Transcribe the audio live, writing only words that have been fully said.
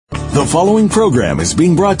The following program is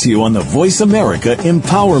being brought to you on the Voice America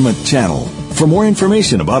Empowerment Channel. For more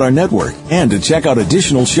information about our network and to check out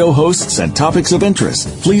additional show hosts and topics of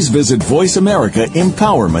interest, please visit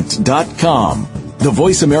voiceamericaempowerment.com. The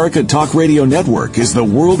Voice America Talk Radio Network is the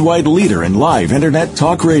worldwide leader in live Internet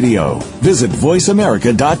talk radio. Visit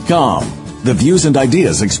voiceamerica.com. The views and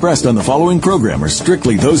ideas expressed on the following program are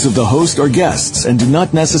strictly those of the host or guests and do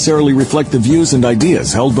not necessarily reflect the views and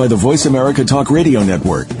ideas held by the Voice America Talk Radio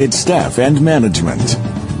Network, its staff, and management.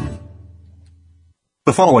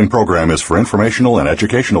 The following program is for informational and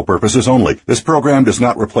educational purposes only. This program does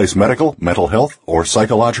not replace medical, mental health, or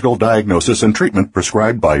psychological diagnosis and treatment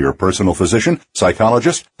prescribed by your personal physician,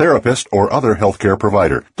 psychologist, therapist, or other healthcare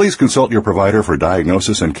provider. Please consult your provider for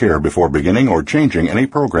diagnosis and care before beginning or changing any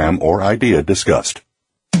program or idea discussed.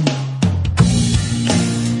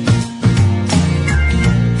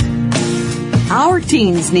 Our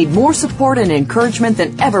teens need more support and encouragement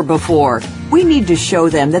than ever before. We need to show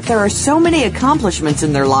them that there are so many accomplishments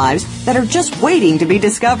in their lives that are just waiting to be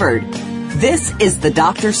discovered. This is the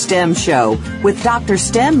Dr. STEM Show with Dr.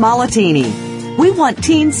 STEM Malatini. We want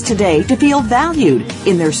teens today to feel valued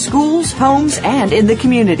in their schools, homes, and in the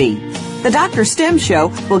community. The Dr. STEM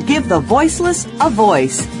Show will give the voiceless a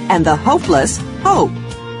voice and the hopeless hope.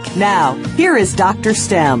 Now, here is Dr.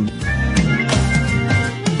 STEM.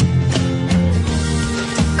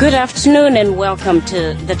 Good afternoon and welcome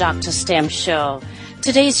to the Dr. STEM Show.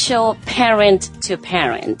 Today's show, Parent to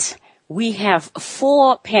Parent. We have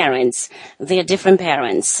 4 parents. They're different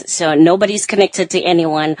parents, so nobody's connected to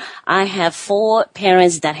anyone. I have 4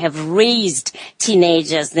 parents that have raised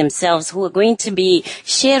teenagers themselves who are going to be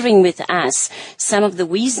sharing with us some of the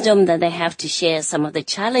wisdom that they have to share, some of the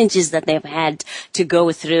challenges that they've had to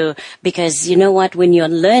go through. Because you know what, when you're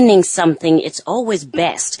learning something, it's always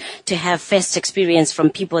best to have first experience from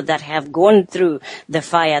people that have gone through the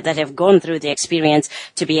fire, that have gone through the experience,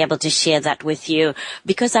 to be able to share that with you.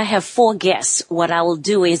 Because I have 4 guests, what I will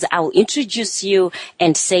do is I'll introduce you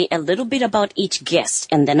and say a little bit about each guest,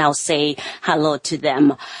 and then I'll say hello to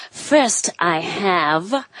them. First, I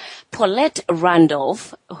have Paulette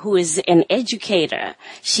Randolph, who is an educator.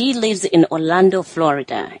 She lives in Orlando,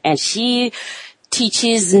 Florida, and she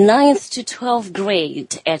teaches 9th to 12th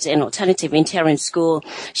grade at an alternative interim school.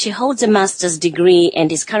 She holds a master's degree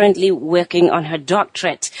and is currently working on her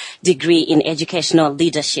doctorate degree in educational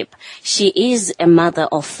leadership. She is a mother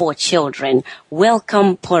of 4 children.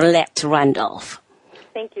 Welcome, Paulette Randolph.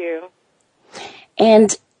 Thank you.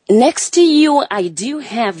 And next to you, I do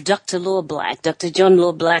have Dr. Loblack, Dr. John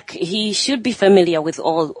Loblack. He should be familiar with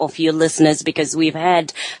all of your listeners because we've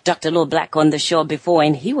had Dr. Loblack on the show before,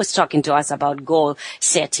 and he was talking to us about goal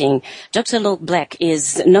setting. Dr. Loblack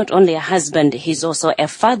is not only a husband, he's also a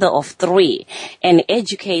father of 3, an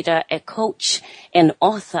educator, a coach, an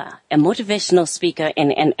author, a motivational speaker,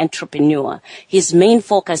 and an entrepreneur. His main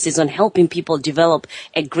focus is on helping people develop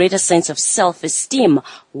a greater sense of self-esteem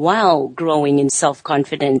while growing in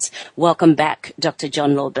self-confidence. Welcome back, Dr.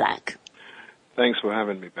 John Loblack. Thanks for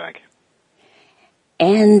having me back.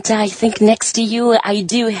 And I think next to you, I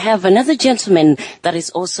do have another gentleman that is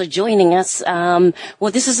also joining us.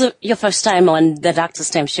 Well, this is your first time on the Dr.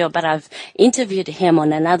 STEM Show, but I've interviewed him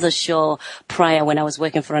on another show prior when I was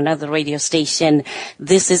working for another radio station.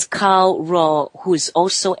 This is Rhowe, who is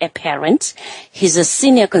also a parent. He's a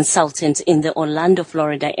senior consultant in the Orlando,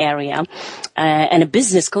 Florida area, and a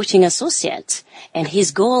business coaching associate. And his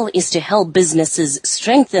goal is to help businesses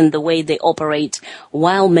strengthen the way they operate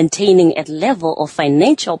while maintaining a level of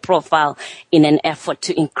financial profile in an effort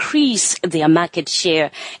to increase their market share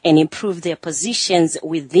and improve their positions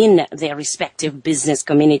within their respective business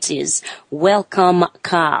communities. Welcome,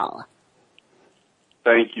 Carl.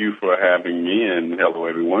 Thank you for having me, and hello,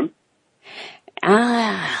 everyone.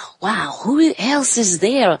 Wow. Who else is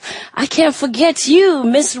there? I can't forget you,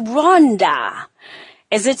 Miss Rhonda.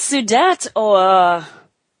 Is it Soudart or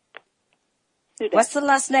what's the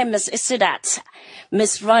last name? Miss Soudart.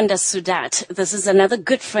 Miss Rhonda Soudart. This is another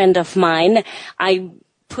good friend of mine. I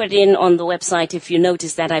put in on the website, if you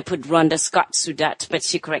notice that I put Rhonda Scott Soudart, but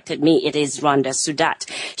she corrected me. It is Rhonda Soudart.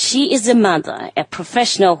 She is a mother, a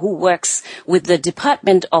professional who works with the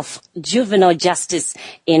Department of Juvenile Justice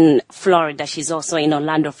in Florida. She's also in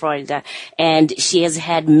Orlando, Florida, and she has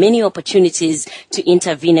had many opportunities to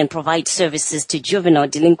intervene and provide services to juvenile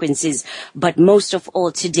delinquencies. But most of all,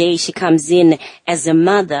 today she comes in as a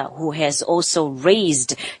mother who has also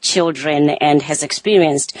raised children and has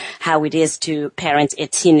experienced how it is to parent a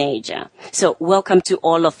teenager. So welcome to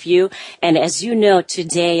all of you. And as you know,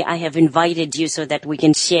 today I have invited you so that we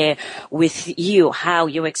can share with you how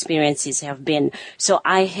your experiences have been. So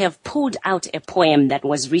I have pulled out a poem that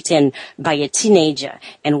was written by a teenager.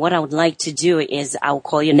 And what I would like to do is I'll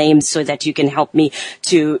call your name so that you can help me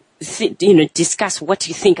to discuss what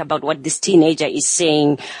you think about what this teenager is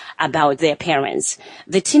saying about their parents.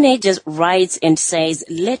 The teenager writes and says,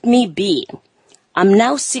 "Let me be. I'm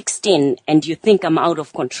now 16 and you think I'm out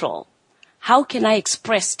of control. How can I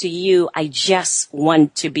express to you I just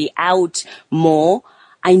want to be out more?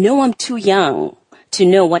 I know I'm too young to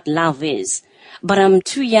know what love is, but I'm not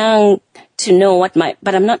too young to know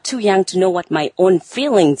what my own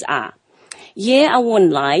feelings are. Yeah, I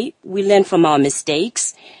won't lie. We learn from our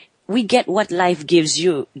mistakes. We get what life gives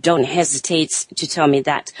you. Don't hesitate to tell me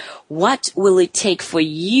that. What will it take for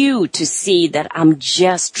you to see that I'm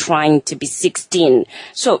just trying to be 16?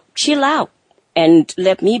 So chill out and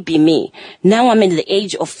let me be me. Now I'm in the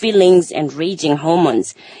age of feelings and raging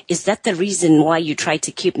hormones. Is that the reason why you try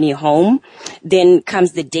to keep me home? Then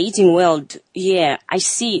comes the dating world. Yeah, I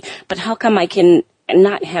see. But how come I can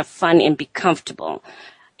not have fun and be comfortable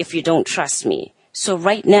if you don't trust me? So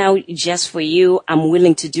right now, just for you, I'm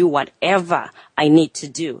willing to do whatever I need to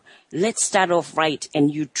do. Let's start off right,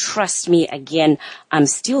 and you trust me again. I'm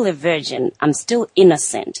still a virgin. I'm still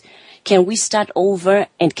innocent. Can we start over,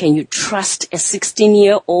 and can you trust a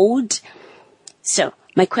 16-year-old? So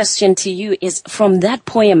my question to you is, from that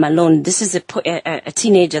poem alone, this is a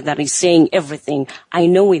teenager that is saying everything. I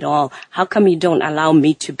know it all. How come you don't allow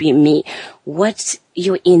me to be me? What's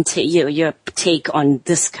your take on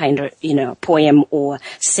this kind of, poem, or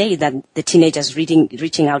say that the teenager's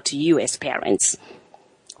reaching out to you as parents?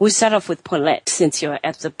 We'll start off with Paulette, since you're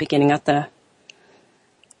at the beginning of the...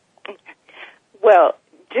 Well,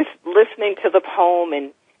 just listening to the poem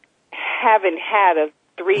and having had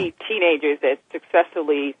 3 teenagers that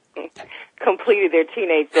successfully completed their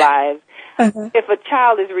teenage lives, if a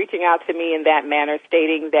child is reaching out to me in that manner,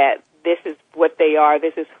 stating that this is what they are,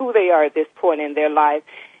 this is who they are at this point in their life,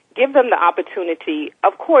 give them the opportunity.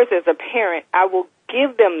 Of course, as a parent, I will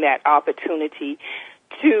give them that opportunity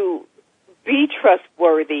to be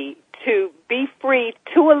trustworthy, to be free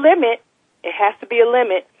to a limit. It has to be a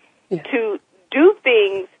limit, to do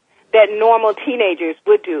things that normal teenagers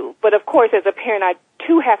would do. But of course, as a parent, I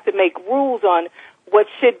too have to make rules on what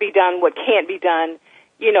should be done, what can't be done,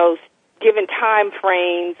 given time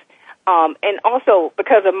frames. And also,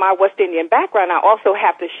 because of my West Indian background, I also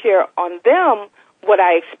have to share on them what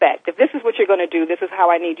I expect. If this is what you're going to do, this is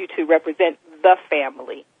how I need you to represent the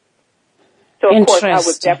family. So, of course, I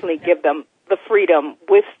would definitely give them the freedom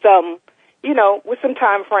with some, with some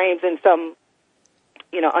time frames and some,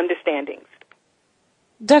 understandings.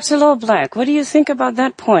 Dr. Loblack, what do you think about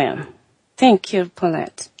that poem? Thank you,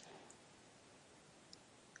 Paulette.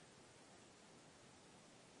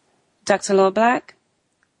 Dr. Loblack?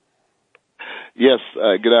 Yes,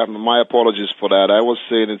 good afternoon. My apologies for that. I was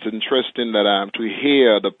saying it's interesting that to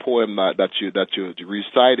hear the poem that you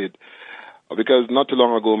recited, because not too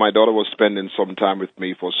long ago my daughter was spending some time with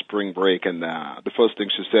me for spring break, and the first thing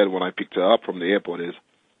she said when I picked her up from the airport is,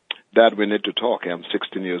 "Dad, we need to talk. I'm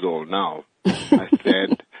 16 years old now." I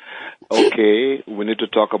said, "Okay, we need to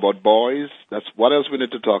talk about boys. That's what else we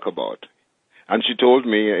need to talk about." And she told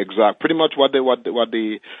me pretty much what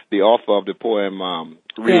the author of the poem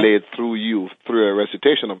relayed through a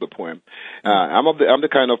recitation of the poem. I'm the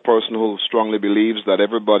kind of person who strongly believes that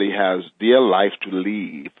everybody has their life to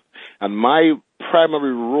live, and my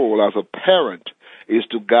primary role as a parent is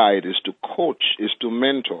to guide, is to coach, is to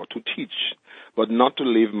mentor, to teach, but not to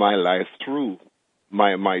live my life through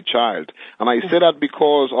my child. And I say that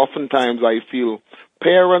because oftentimes I feel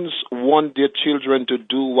parents want their children to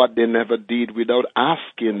do what they never did without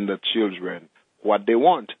asking the children what they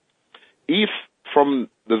want. If from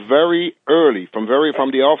the very early, from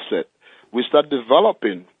the offset, we start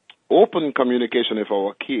developing open communication with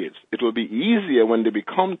our kids, it will be easier when they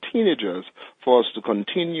become teenagers for us to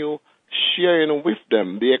continue sharing with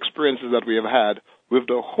them the experiences that we have had, with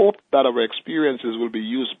the hope that our experiences will be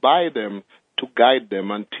used by them to guide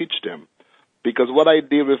them and teach them. Because what I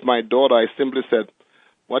did with my daughter, I simply said,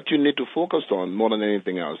 what you need to focus on more than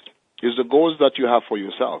anything else is the goals that you have for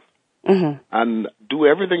yourself. And do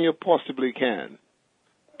everything you possibly can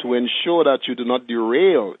to ensure that you do not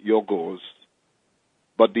derail your goals,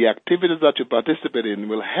 but the activities that you participate in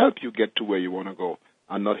will help you get to where you want to go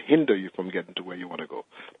and not hinder you from getting to where you want to go.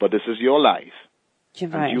 But this is your life.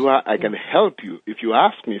 Right. And I can help you if you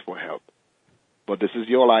ask me for help. But this is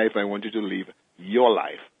your life. I want you to live your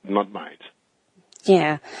life, not mine.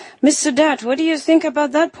 Yeah. Ms. Soudart, what do you think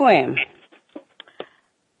about that poem?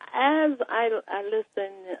 as I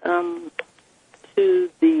listen to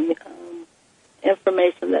the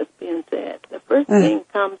information that's being said, the first thing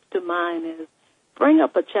comes to mind is bring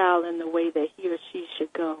up a child in the way that he or she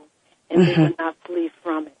should go, and they will not flee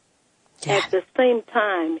from it. Yeah. At the same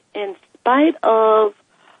time, in spite of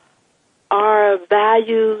our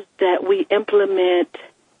values that we implement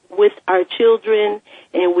with our children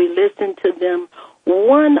and we listen to them,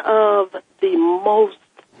 one of the most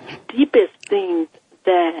deepest things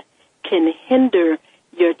that can hinder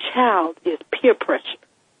your child is peer pressure.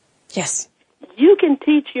 Yes. You can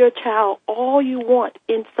teach your child all you want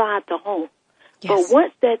inside the home. Yes. But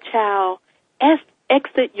once that child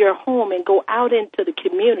exit your home and go out into the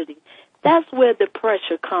community, that's where the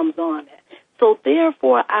pressure comes on. So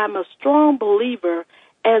therefore, I'm a strong believer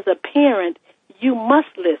as a parent, you must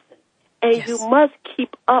listen and you must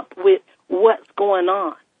keep up with what's going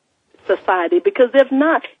on in society, because if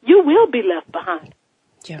not, you will be left behind.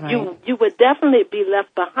 You're right. You would definitely be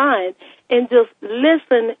left behind, and just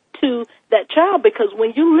listen to that child, because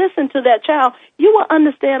when you listen to that child, you will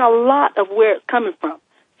understand a lot of where it's coming from.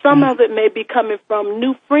 Some of it may be coming from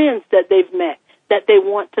new friends that they've met that they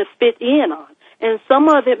want to fit in on. And some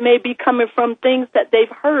of it may be coming from things that they've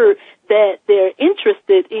heard that they're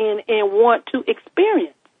interested in and want to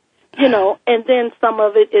experience, and then some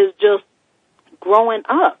of it is just growing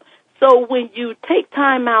up. So when you take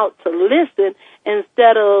time out to listen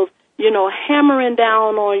instead of, hammering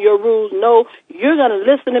down on your rules, no, you're going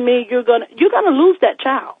to listen to me, you're going to lose that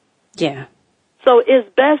child. Yeah. So it's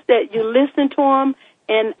best that you listen to them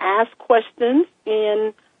and ask questions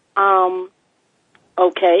and,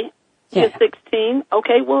 okay, you're 16.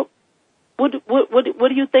 Okay, well, what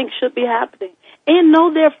do you think should be happening? And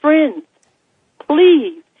know their friends.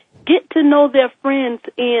 Please get to know their friends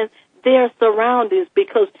and their surroundings,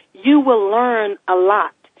 because you will learn a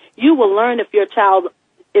lot. You will learn if your child's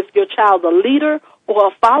a leader or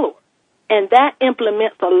a follower, and that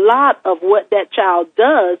implements a lot of what that child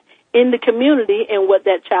does in the community and what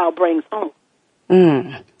that child brings home.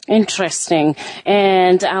 Interesting.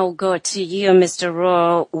 And I'll go to you, Mr.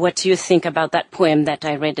 Rhowe. What do you think about that poem that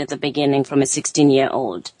I read at the beginning from a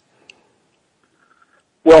 16-year-old?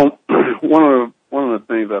 Well, one of the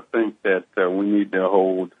things I think that we need to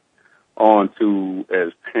hold on to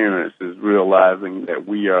as parents is realizing that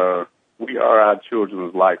we are our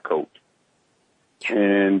children's life coach.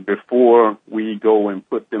 And before we go and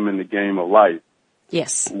put them in the game of life,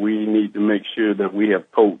 we need to make sure that we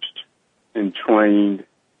have coached and trained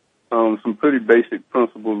some pretty basic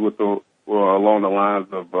principles along the lines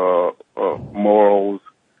of morals,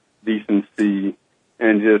 decency,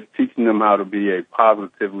 and just teaching them how to be a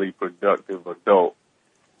positively productive adult.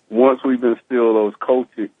 Once we've instilled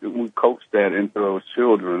we coach that into those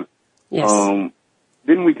children,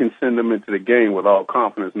 then we can send them into the game with all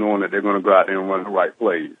confidence, knowing that they're going to go out there and run the right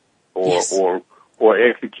plays or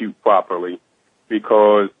execute properly,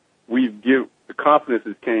 because the confidence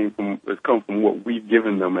has come from what we've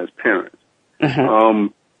given them as parents.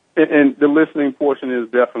 And the listening portion is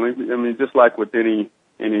definitely, just like with any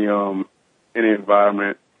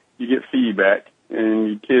environment, you get feedback, and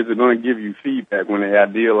your kids are going to give you feedback when they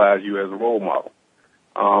idealize you as a role model.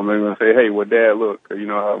 They're going to say, hey, well, Dad, look, I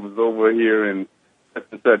was over here and such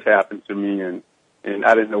and such happened to me, and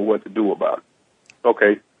I didn't know what to do about it.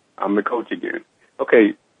 Okay, I'm the coach again.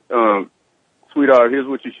 Okay, sweetheart, here's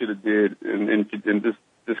what you should have did, and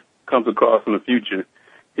this comes across in the future.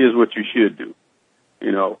 Here's what you should do.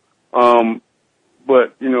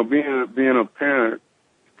 But being a parent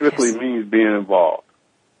strictly means being involved.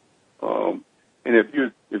 And if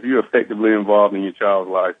you're effectively involved in your child's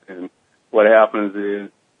life, then what happens is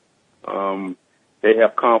they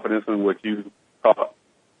have confidence in what you taught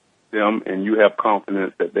them, and you have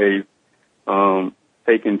confidence that they've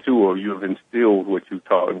taken to, or you have instilled what you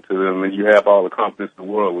taught into them, and you have all the confidence in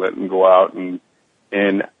the world. Let them go out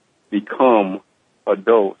and become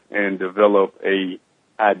adults and develop a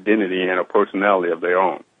identity and a personality of their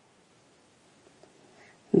own.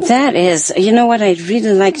 That is, what I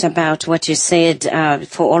really liked about what you said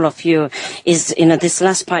for all of you is, this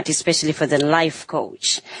last part, especially for the life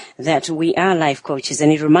coach, that we are life coaches. And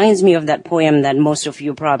it reminds me of that poem that most of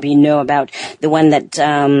you probably know about, the one that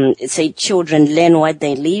say children learn what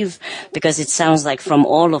they live, because it sounds like from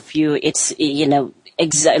all of you, it's,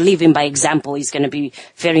 living by example is going to be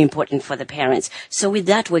very important for the parents. So with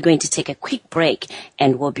that, we're going to take a quick break,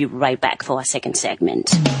 and we'll be right back for our second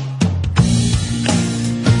segment.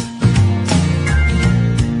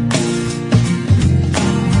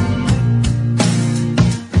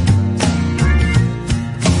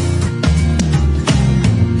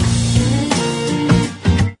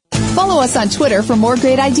 Follow Follow us on Twitter for more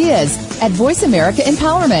great ideas at Voice America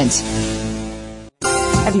Empowerment.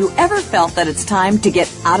 Have you ever felt that it's time to get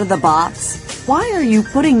out of the box? Why are you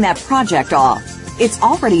putting that project off? It's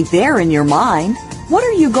already there in your mind. What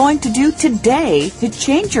are you going to do today to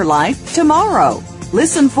change your life tomorrow?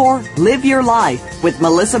 Listen for Live Your Life with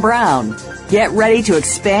Melissa Brown. Get ready to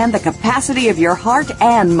expand the capacity of your heart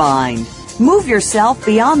and mind. Move yourself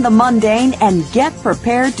beyond the mundane and get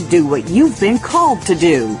prepared to do what you've been called to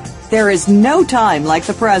do. There is no time like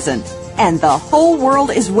the present, and the whole world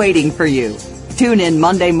is waiting for you. Tune in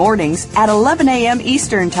Monday mornings at 11 a.m.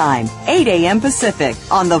 Eastern Time, 8 a.m. Pacific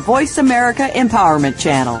on the Voice America Empowerment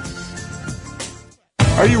Channel.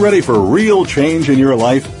 Are you ready for real change in your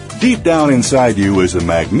life? Deep down inside you is a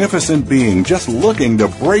magnificent being just looking to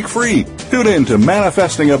break free. Tune in to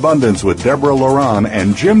Manifesting Abundance with Deborah Laurent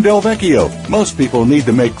and Jim Del Vecchio. Most people need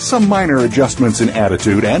to make some minor adjustments in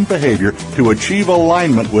attitude and behavior to achieve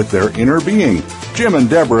alignment with their inner being. Jim and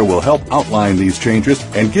Deborah will help outline these changes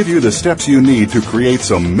and give you the steps you need to create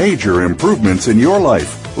some major improvements in your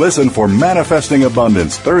life. Listen for Manifesting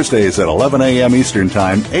Abundance Thursdays at 11 a.m. Eastern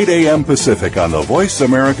Time, 8 a.m. Pacific on the Voice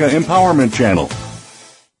America Empowerment Channel.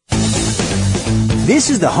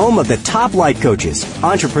 This is the home of the top life coaches,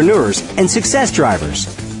 entrepreneurs, and success drivers.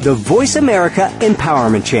 The Voice America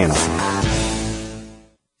Empowerment Channel.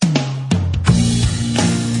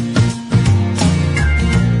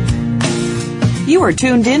 You are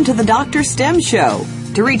tuned in to the Dr. STEM Show.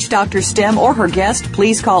 To reach Dr. STEM or her guest,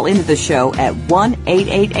 please call into the show at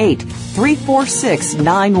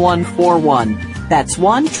 1-888-346-9141. That's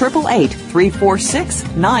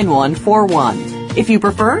 1-888-346-9141. If you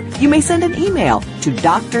prefer, you may send an email to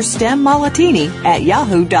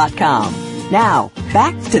drstemmollatini@yahoo.com. Now,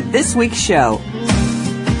 back to this week's show.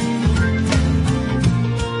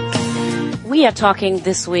 We are talking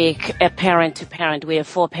this week, parent to parent. We have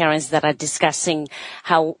 4 parents that are discussing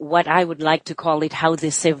what I would like to call it, how they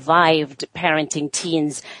survived parenting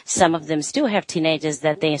teens. Some of them still have teenagers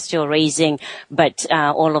that they are still raising, but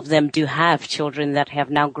all of them do have children that have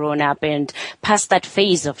now grown up and past that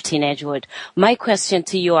phase of teenagehood. My question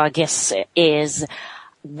to you, our guests, is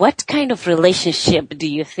what kind of relationship do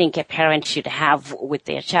you think a parent should have with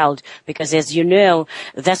their child? Because as you know,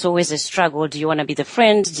 that's always a struggle. Do you want to be the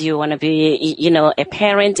friend? Do you want to be, a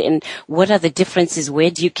parent? And what are the differences?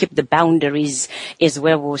 Where do you keep the boundaries is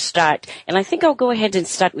where we'll start. And I think I'll go ahead and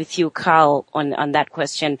start with you, Carl, on that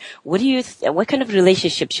question. What kind of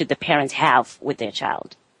relationship should the parents have with their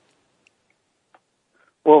child?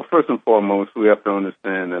 Well, first and foremost, we have to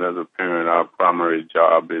understand that as a parent, our primary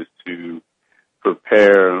job is to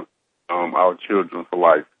prepare our children for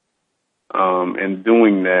life. In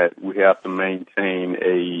doing that, we have to maintain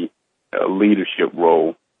a leadership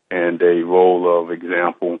role and a role of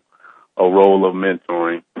example, a role of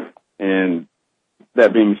mentoring. And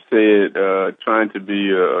that being said, trying to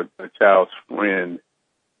be a child's friend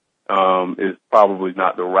is probably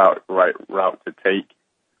not the right route to take.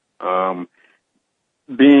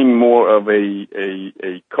 Being more of a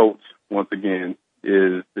coach, once again,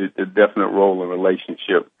 is a definite role in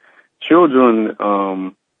relationship. Children,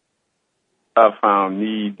 I've found,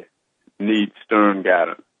 need stern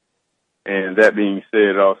guidance. And that being said,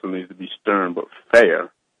 it also needs to be stern but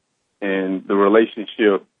fair. And the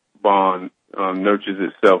relationship bond nurtures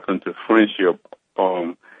itself into friendship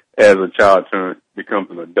as a child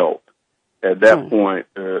becomes an adult. At that point,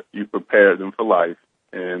 you prepare them for life,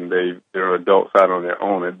 and they're adults out on their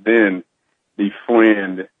own. And then the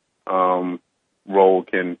friend role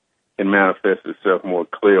can manifest itself more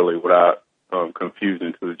clearly without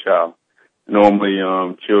confusion to the child. Normally,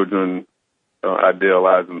 children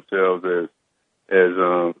idealize themselves as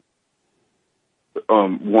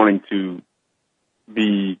wanting to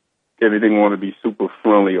be everything, want to be super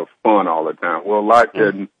friendly or fun all the time. Well, life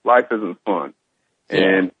isn't fun,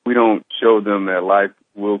 and we don't show them that life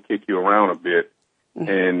will kick you around a bit,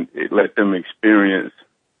 and let them experience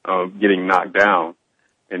getting knocked down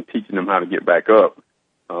and teaching them how to get back up.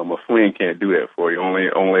 A friend can't do that for you.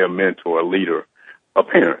 Only a mentor, a leader, a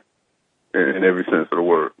parent, in every sense of the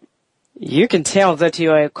word. You can tell that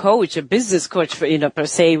you're a coach, a business coach, per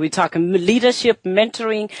se. We're talking leadership,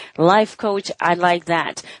 mentoring, life coach. I like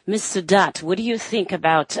that. Ms. Soudart, what do you think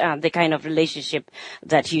about the kind of relationship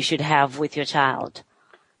that you should have with your child?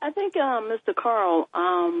 I think Mr. Carl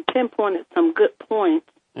pinpointed some good points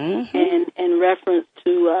in reference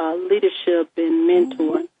to leadership and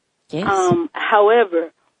mentoring. Yes.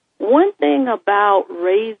 However, one thing about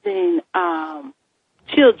raising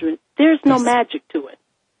children, there's no magic to it.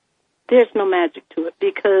 There's no magic to it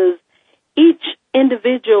because each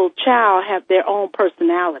individual child have their own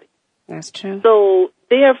personality. That's true. So,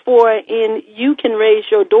 therefore, you can raise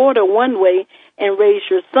your daughter one way and raise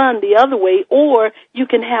your son the other way, or you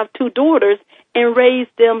can have two daughters and raise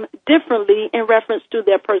them differently in reference to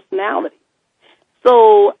their personality.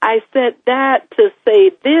 So I said that to say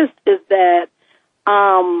this is that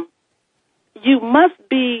you must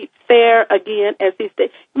be fair, again, as he said,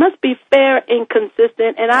 you must be fair and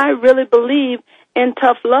consistent, and I really believe in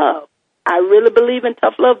tough love. I really believe in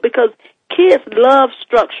tough love because kids love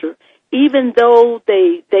structure, even though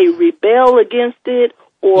they rebel against it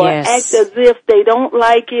or act as if they don't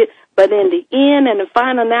like it, but in the end and the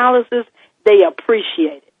final analysis, they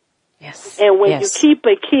appreciate it. Yes. And when you keep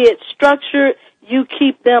a kid structured, you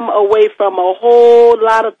keep them away from a whole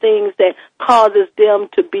lot of things that causes them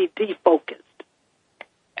to be defocused.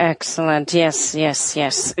 Excellent. Yes.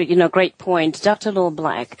 Great point. Dr.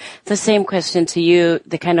 Loblack, the same question to you,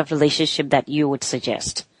 the kind of relationship that you would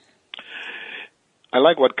suggest. I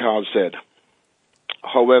like what Carl said.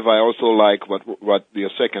 However, I also like what your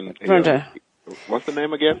second... Rhonda. What's the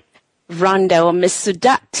name again? Rhonda or Miss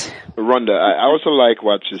Soudart. Rhonda. I also like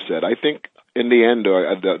what she said. I think in the end,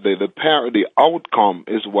 the outcome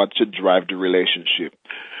is what should drive the relationship.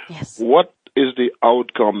 Yes. What is the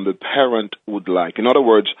outcome the parent would like? In other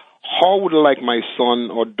words, how would I like my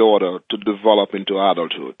son or daughter to develop into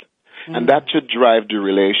adulthood? Mm-hmm. And that should drive the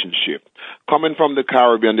relationship. Coming from the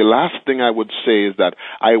Caribbean, the last thing I would say is that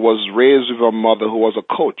I was raised with a mother who was a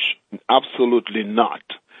coach. Absolutely not.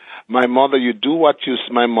 My mother, you do what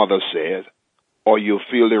my mother said, or you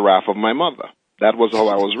feel the wrath of my mother. That was how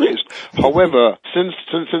I was raised. However,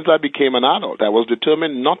 since I became an adult, I was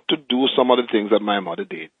determined not to do some of the things that my mother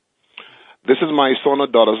did. This is my son or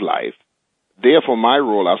daughter's life. Therefore, my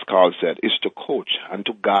role, as Carl said, is to coach and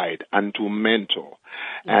to guide and to mentor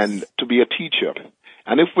and to be a teacher.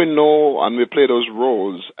 And if we know and we play those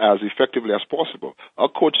roles as effectively as possible, a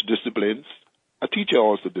coach disciplines, a teacher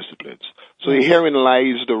also disciplines. So herein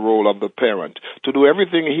lies the role of the parent, to do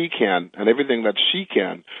everything he can and everything that she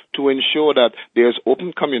can to ensure that there's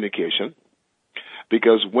open communication,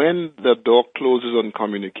 because when the door closes on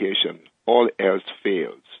communication, all else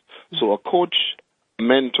fails. So a coach,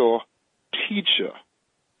 mentor, teacher,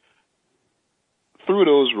 through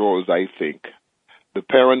those roles, I think, the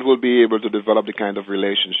parent will be able to develop the kind of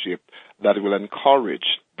relationship that will encourage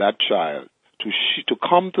that child to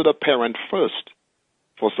come to the parent first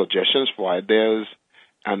for suggestions, for ideas,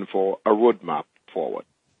 and for a roadmap forward.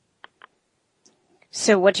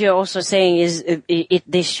 So what you're also saying is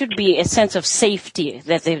there should be a sense of safety,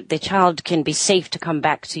 that the child can be safe to come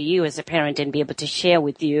back to you as a parent and be able to share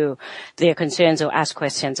with you their concerns or ask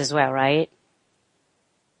questions as well, right?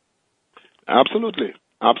 Absolutely.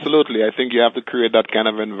 Absolutely. I think you have to create that kind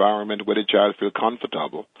of environment where the child feels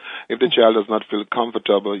comfortable. If the child does not feel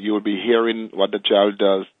comfortable, you will be hearing what the child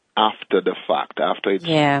does after the fact, after it's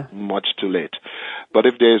much too late. But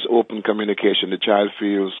if there is open communication, the child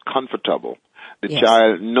feels comfortable. The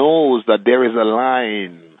child knows that there is a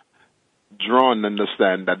line drawn,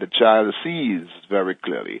 understand, that the child sees very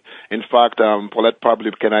clearly. In fact, Paulette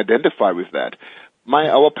probably can identify with that.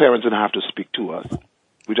 Our parents didn't have to speak to us.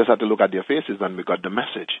 We just had to look at their faces and we got the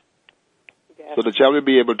message. Yeah. So the child will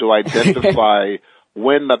be able to identify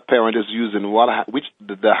when that parent is using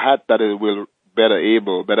the hat that it will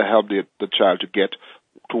better help the child to get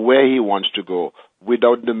to where he wants to go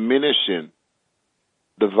without diminishing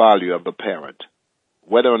the value of the parent.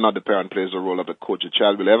 Whether or not the parent plays the role of the coach, the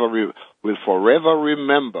child will forever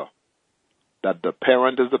remember that the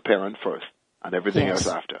parent is the parent first and everything else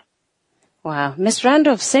after. Wow. Ms.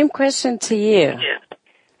 Randolph, same question to you. Yeah.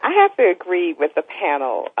 I have to agree with the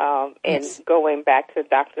panel, and going back to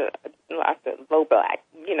Dr. Loblack.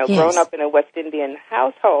 Growing up in a West Indian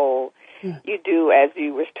household, you do as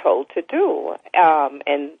you were told to do.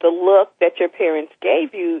 And the look that your parents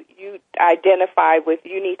gave you, you identify with,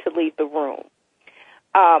 you need to leave the room.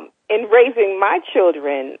 In raising my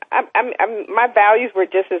children, my values were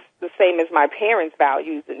just the same as my parents'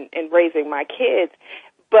 values in raising my kids.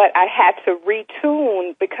 But I had to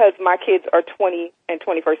retune because my kids are 20 and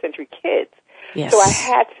 21st century kids. Yes. So I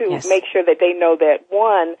had to make sure that they know that,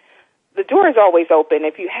 one, the door is always open.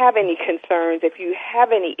 If you have any concerns, if you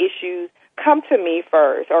have any issues, come to me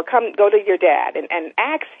first, or go to your dad and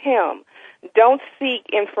ask him. Don't seek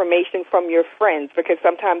information from your friends, because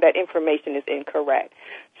sometimes that information is incorrect.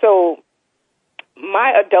 So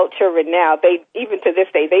my adult children now, even to this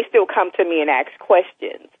day, they still come to me and ask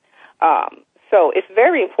questions. So it's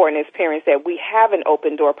very important as parents that we have an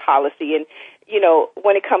open door policy. And,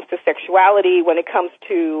 when it comes to sexuality, when it comes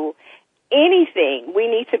to anything, we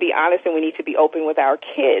need to be honest and we need to be open with our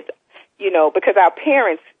kids, because our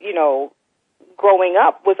parents, growing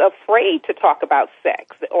up was afraid to talk about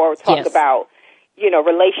sex or talk about,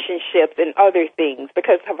 relationships and other things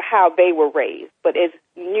because of how they were raised. But as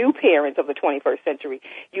new parents of the 21st century,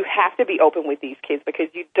 you have to be open with these kids because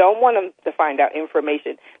you don't want them to find out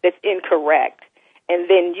information that's incorrect. And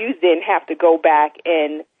then you have to go back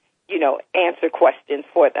and, answer questions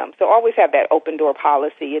for them. So always have that open door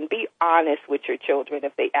policy and be honest with your children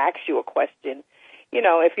if they ask you a question.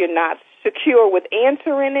 If you're not secure with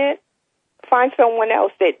answering it, find someone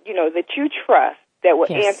else that you trust that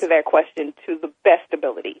will answer that question to the best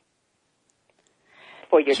ability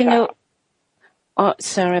for your child.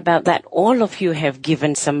 Sorry about that. All of you have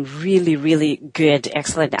given some really, really good,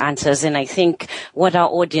 excellent answers. And I think what our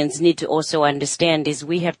audience need to also understand is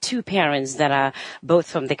we have two parents that are both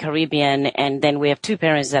from the Caribbean, and then we have two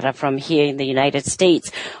parents that are from here in the United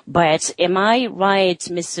States. But am I right,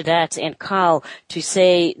 Ms. Soudart and Carl, to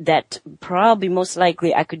say that probably most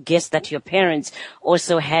likely I could guess that your parents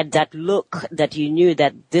also had that look that you knew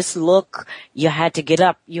that this look, you had to get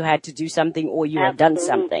up, you had to do something, or you had done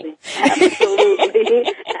something? Absolutely.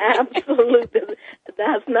 Absolutely.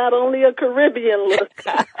 That's not only a Caribbean look.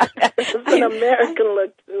 It's an American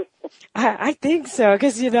look, too. I think so,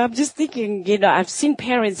 because, I'm just thinking, I've seen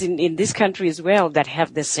parents in this country as well that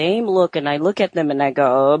have the same look, and I look at them and I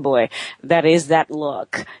go, oh boy, that is that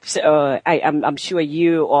look. So I'm sure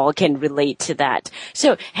you all can relate to that.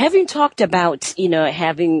 So having talked about,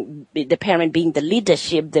 having the parent being the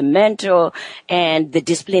leadership, the mentor, and the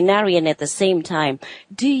disciplinarian at the same time,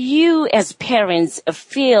 do you as parents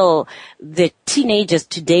feel the teenagers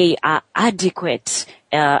today are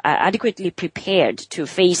adequately prepared to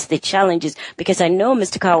face the challenges? Because I know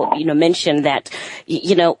Mr. Carl, mentioned that,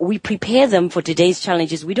 we prepare them for today's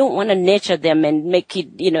challenges. We don't want to nurture them and make it,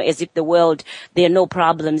 as if there are no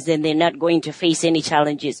problems and they're not going to face any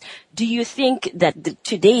challenges. Do you think that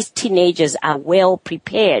today's teenagers are well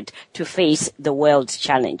prepared to face the world's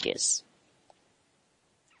challenges?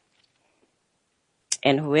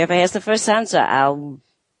 And whoever has the first answer, I'm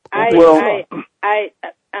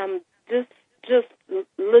just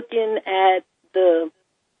looking at the,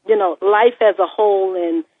 life as a whole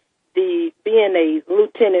and being a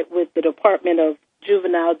lieutenant with the Department of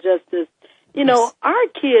Juvenile Justice, our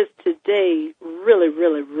kids today really,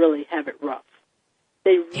 really, really have it rough.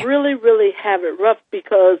 They really, really have it rough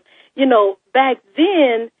because, back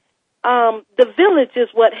then, the village is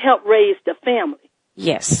what helped raise the family.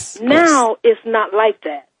 Yes. Now it's not like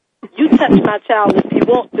that. You touch my child if you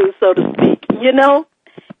want to, so to speak,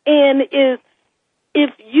 And if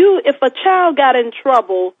a child got in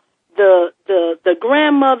trouble, the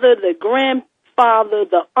grandmother, the grandfather,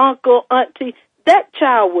 the uncle, auntie, that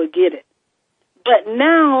child would get it. But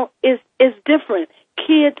now it's different.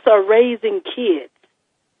 Kids are raising kids.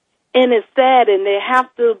 And it's sad, and they have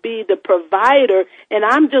to be the provider. And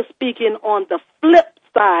I'm just speaking on the flip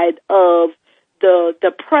side of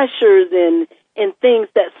the pressures and things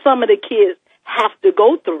that some of the kids have to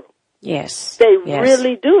go through. Yes. They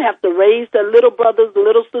really do have to raise their little brothers,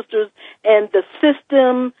 little sisters, and the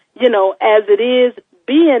system, as it is,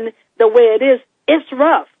 being the way it is, it's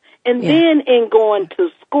rough. And then in going to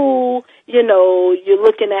school, you're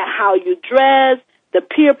looking at how you dress, the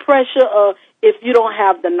peer pressure of if you don't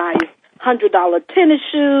have the nice $100 tennis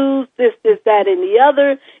shoes, this, that, and the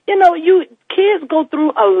other. Kids go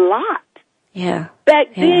through a lot. Yeah.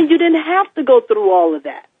 Back then, you didn't have to go through all of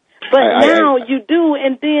that. But now you do,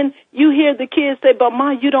 and then you hear the kids say, but,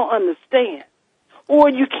 Ma, you don't understand. Or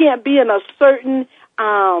you can't be in a certain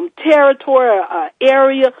territory or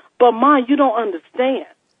area, but, Ma, you don't understand.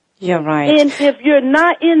 You're right. And if you're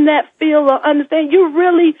not in that field of understanding, you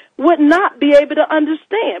really would not be able to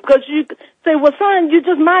understand. Because you say, well, son, you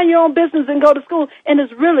just mind your own business and go to school. And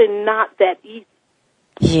it's really not that easy.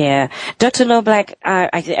 Yeah. Dr. Loblack,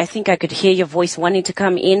 I think I could hear your voice wanting to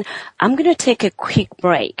come in. I'm going to take a quick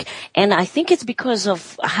break. And I think it's because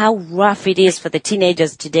of how rough it is for the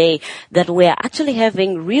teenagers today that we're actually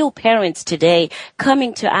having real parents today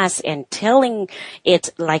coming to us and telling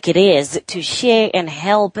it like it is to share and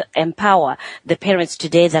help empower the parents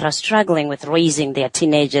today that are struggling with raising their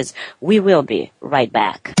teenagers. We will be right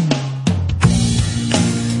back.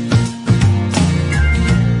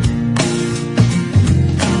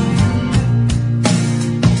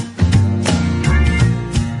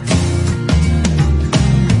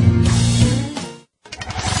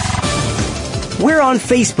 We're on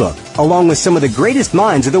Facebook, along with some of the greatest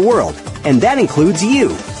minds of the world, and that includes you.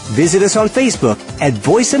 Visit us on Facebook at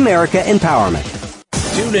Voice America Empowerment.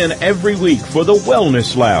 Tune in every week for the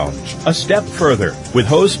Wellness Lounge, A Step Further, with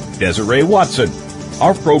host Desiree Watson.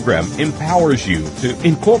 Our program empowers you to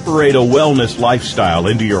incorporate a wellness lifestyle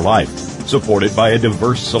into your life supported by a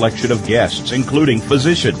diverse selection of guests, including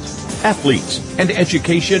physicians, athletes, and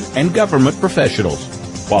education and government professionals,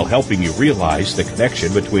 while helping you realize the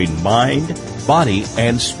connection between mind, body,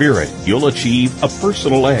 and spirit. You'll achieve a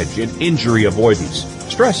personal edge in injury avoidance,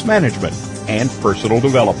 stress management, and personal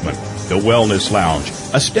development. The Wellness Lounge,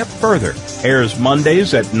 A Step Further, airs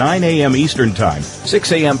Mondays at 9 a.m. Eastern Time,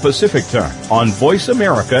 6 a.m. Pacific Time on Voice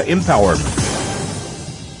America Empowerment.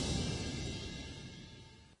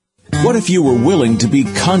 What if you were willing to be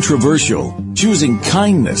controversial, choosing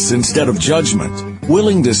kindness instead of judgment,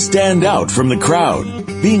 willing to stand out from the crowd,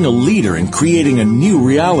 being a leader in creating a new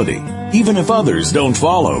reality, even if others don't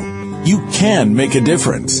follow? You can make a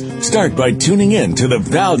difference. Start by tuning in to The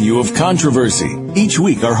Value of Controversy. Each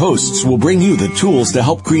week, our hosts will bring you the tools to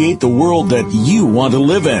help create the world that you want to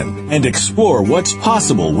live in and explore what's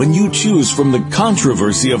possible when you choose from the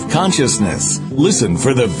controversy of consciousness. Listen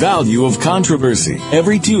for The Value of Controversy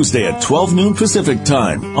every Tuesday at 12 noon Pacific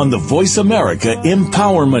Time on the Voice America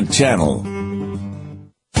Empowerment Channel.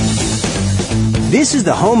 This is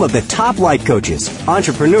the home of the top life coaches,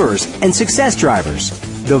 entrepreneurs, and success drivers.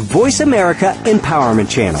 The Voice America Empowerment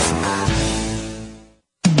Channel.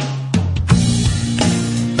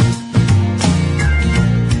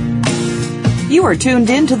 You are tuned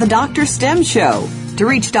in to the Dr. Stem Show. To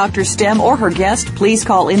reach Dr. Stem or her guest, please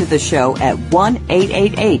call into the show at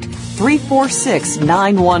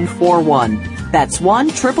 1-888-346-9141. That's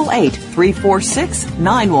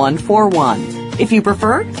 1-888-346-9141. If you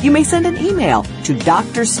prefer, you may send an email to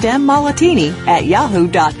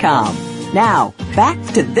drstemmalattini@yahoo.com. Now, back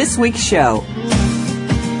to this week's show.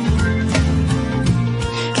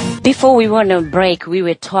 Before we went on break, we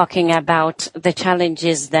were talking about the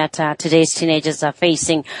challenges that today's teenagers are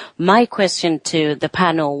facing. My question to the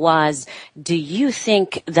panel was, do you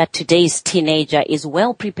think that today's teenager is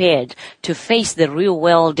well prepared to face the real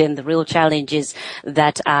world and the real challenges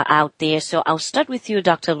that are out there? So I'll start with you,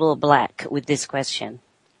 Dr. Loblack, with this question.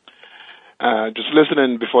 Just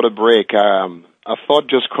listening before the break, a thought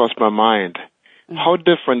just crossed my mind. How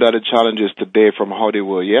different are the challenges today from how they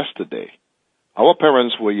were yesterday? Our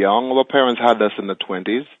parents were young. Our parents had us in the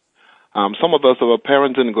 20s. Some of us, our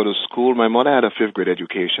parents didn't go to school. My mother had a 5th grade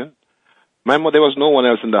education. There was no one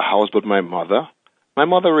else in the house but my mother. My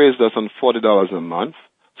mother raised us on $40 a month.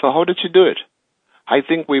 So how did she do it? I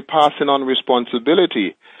think we're passing on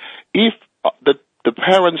responsibility. If the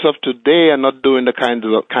parents of today are not doing the kinds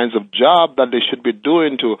of job that they should be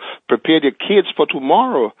doing to prepare their kids for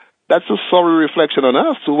tomorrow, that's a sorry reflection on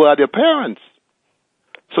us who are their parents.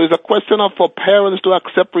 So it's a question of for parents to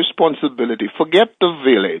accept responsibility. Forget the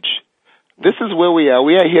village. This is where we are.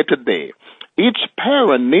 We are here today. Each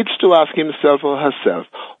parent needs to ask himself or herself,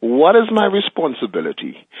 what is my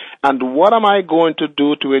responsibility? And what am I going to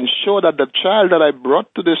do to ensure that the child that I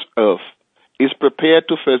brought to this earth is prepared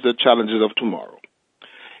to face the challenges of tomorrow?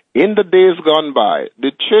 In the days gone by,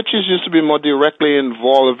 the churches used to be more directly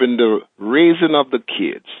involved in the raising of the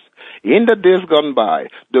kids. In the days gone by,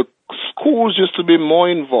 the schools used to be more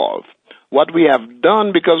involved. What we have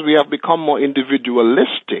done, because we have become more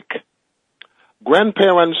individualistic,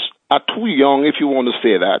 grandparents are too young, if you want to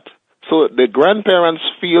say that. So the grandparents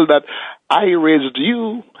feel that I raised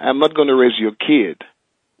you, I'm not going to raise your kid.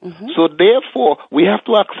 Mm-hmm. So therefore, we have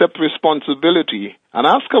to accept responsibility and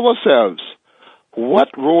ask ourselves, what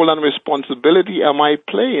role and responsibility am I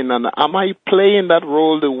playing? And am I playing that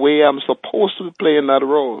role the way I'm supposed to be playing that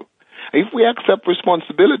role? If we accept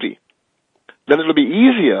responsibility, then it'll be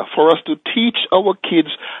easier for us to teach our kids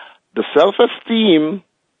the self-esteem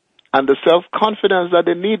and the self-confidence that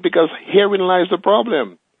they need, because herein lies the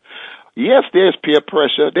problem. Yes, there is peer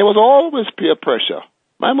pressure. There was always peer pressure.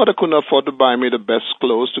 My mother couldn't afford to buy me the best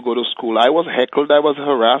clothes to go to school. I was heckled. I was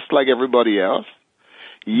harassed like everybody else.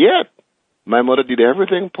 Yet, my mother did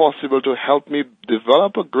everything possible to help me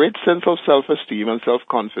develop a great sense of self-esteem and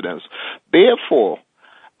self-confidence. Therefore,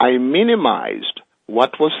 I minimized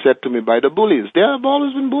what was said to me by the bullies. There have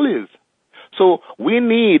always been bullies. So we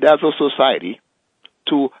need, as a society,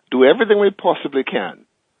 to do everything we possibly can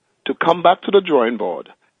to come back to the drawing board,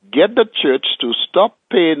 get the church to stop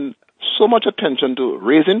paying so much attention to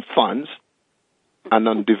raising funds and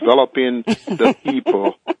on developing the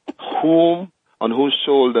people on whose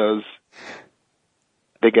shoulders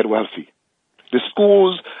they get wealthy. The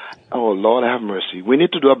schools, oh Lord have mercy, we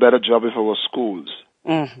need to do a better job with our schools.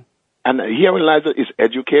 Mm-hmm. And herein lies is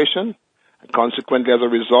education. Consequently, as a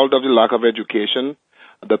result of the lack of education,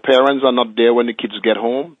 the parents are not there when the kids get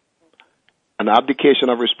home. An abdication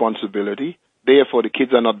of responsibility. Therefore, the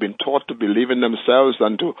kids are not being taught to believe in themselves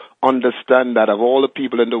and to understand that of all the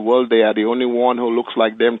people in the world, they are the only one who looks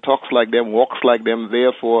like them, talks like them, walks like them.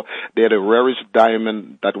 Therefore, they're the rarest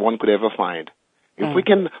diamond that one could ever find. If we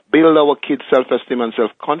can build our kids' self-esteem and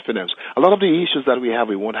self-confidence, a lot of the issues that we have,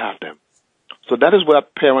 we won't have them. So that is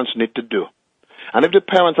what parents need to do. And if the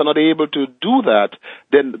parents are not able to do that,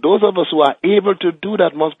 then those of us who are able to do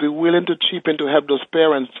that must be willing to chip in to help those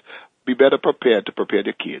parents be better prepared to prepare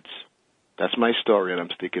their kids. That's my story, and I'm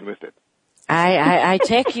sticking with it. I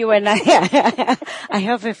take you, and I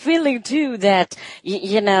have a feeling too that,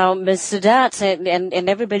 Ms. Soudart and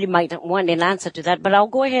everybody might want an answer to that, but I'll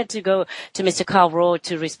go ahead to go to Mr. Carl Rhowe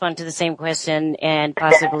to respond to the same question and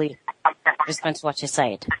possibly respond to what you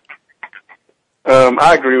said.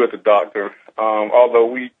 I agree with the doctor. Although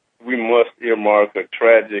we must earmark a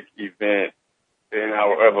tragic event in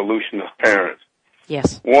our evolution as parents.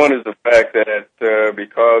 Yes. One is the fact that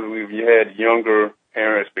because we've had younger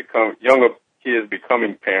kids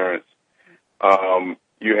becoming parents,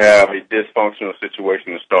 you have a dysfunctional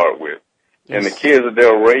situation to start with. Yes. And the kids that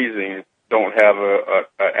they're raising don't have an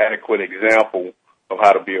adequate example of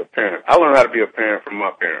how to be a parent. I learned how to be a parent from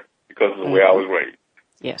my parents because of the way I was raised.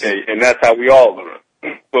 Yes. And that's how we all learn.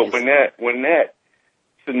 But when that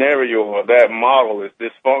scenario or that model is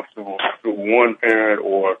dysfunctional through one parent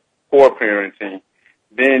or poor parenting,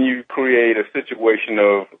 then you create a situation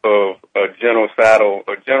of a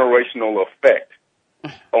generational effect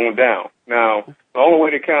on down. Now, the only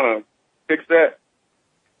way to kind of fix that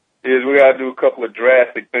is we got to do a couple of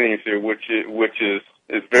drastic things here, which is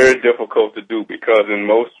very difficult to do because in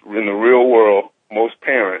the real world, most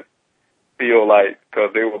parents feel like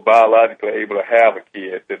because they were biologically able to have a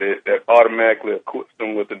kid that automatically equips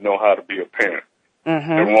them with to know how to be a parent. Mm-hmm.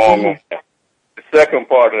 They're wrong on that. The second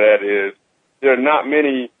part of that is there are not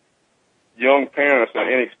many young parents or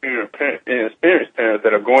inexperienced parents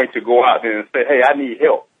that are going to go out there and say, hey, I need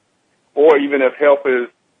help. Or even if help is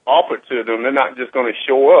offered to them, they're not just going to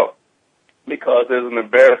show up because there's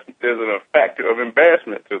a factor of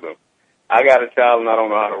embarrassment to them. I got a child and I don't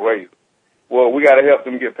know how to raise them. Well, we got to help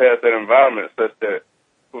them get past that environment such that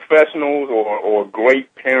professionals or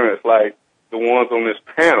great parents like the ones on this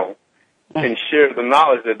panel can share the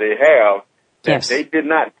knowledge that they have that they did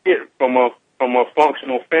not get from a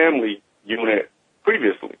functional family unit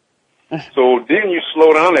previously. So then you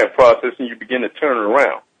slow down that process and you begin to turn it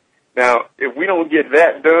around. Now, if we don't get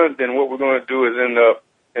that done, then what we're going to do is end up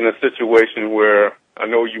in a situation where I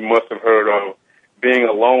know you must have heard of being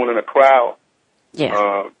alone in a crowd.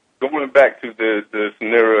 Yeah. Going back to the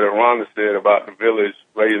scenario that Rhonda said about the village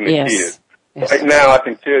raising the kids. Yes. Right now, I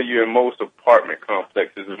can tell you in most apartment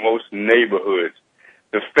complexes, in most neighborhoods,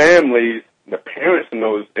 the families, the parents in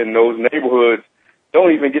those neighborhoods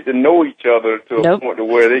don't even get to know each other to a point to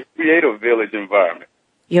where they create a village environment.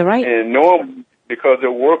 You're right. And normally, because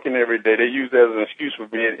they're working every day, they use that as an excuse for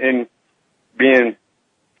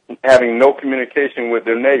having no communication with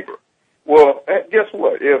their neighbor. Well, guess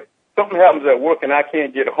what? If something happens at work and I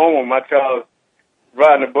can't get home, my child's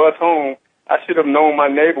riding the bus home, I should have known my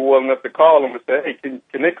neighbor well enough to call them and say, hey,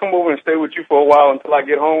 can they come over and stay with you for a while until I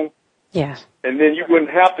get home? Yeah. And then you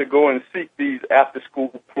wouldn't have to go and seek these after-school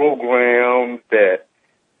programs that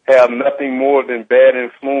have nothing more than bad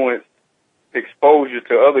influence exposure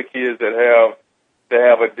to other kids that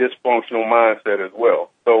have a dysfunctional mindset as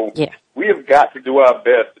well. So we have got to do our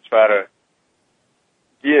best to try to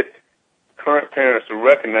get current parents to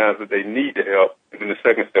recognize that they need the help, and then the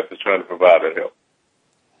second step is trying to provide that help.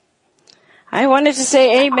 I wanted to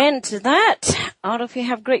say amen to that. All of you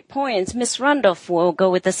have great points. Miss Randolph will go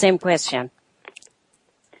with the same question.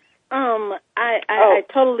 I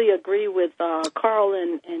totally agree with Carl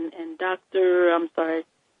and Dr. I'm sorry,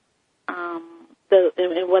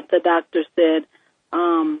 and what the doctor said.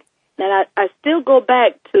 And I still go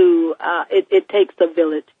back to it takes a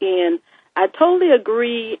village, and I totally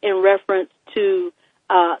agree in reference to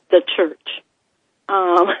the church.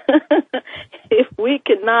 If we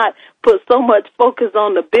could not put so much focus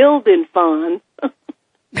on the building funds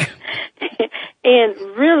and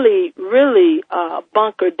really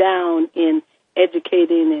bunker down in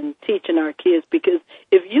educating and teaching our kids, because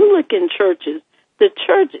if you look in churches,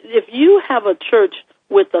 if you have a church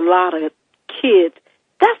with a lot of kids,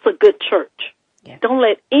 that's a good church. Yeah. Don't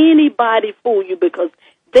let anybody fool you, because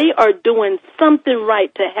they are doing something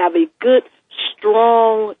right to have a good,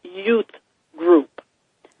 strong youth group.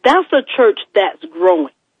 That's a church that's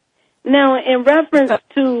growing. Now, in reference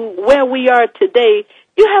to where we are today,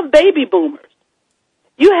 you have baby boomers.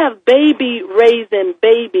 You have baby raising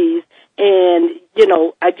babies, And, you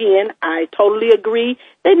know, again, I totally agree.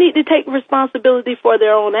 They need to take responsibility for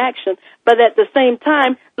their own action. But at the same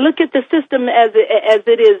time, look at the system as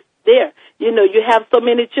it is there. You know, you have so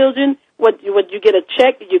many children. What you get a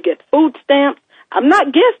check, you get food stamps. I'm not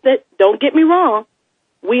against it. Don't get me wrong.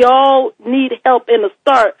 We all need help in the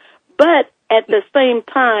start. But at the same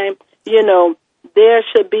time, you know, there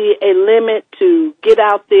should be a limit to get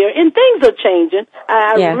out there. And things are changing.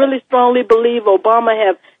 I really strongly believe Obama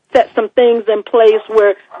have set some things in place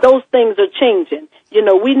where those things are changing. You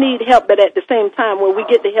know, we need help, but at the same time, when we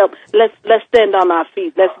get the help, let's stand on our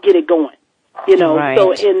feet. Let's get it going. You know, right.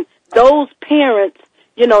 So in those parents,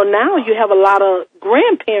 you know, now you have a lot of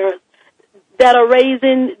grandparents that are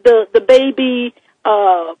raising the baby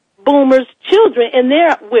boomers' children, and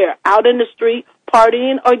they're out in the street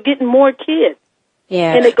partying or getting more kids.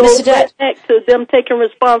 Yeah. And it goes back to them taking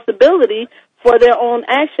responsibility for their own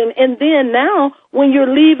action. And then now, when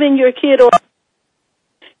you're leaving your kid, or,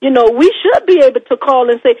 you know, we should be able to call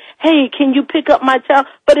and say, hey, can you pick up my child?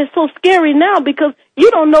 But it's so scary now because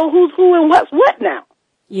you don't know who's who and what's what now.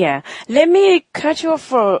 Yeah. Let me cut you off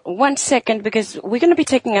for 1 second because we're going to be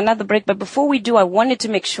taking another break. But before we do, I wanted to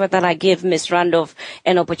make sure that I give Ms. Randolph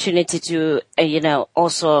an opportunity to,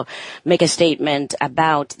 also make a statement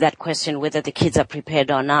about that question, whether the kids are prepared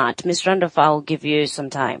or not. Ms. Randolph, I'll give you some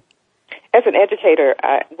time. As an educator,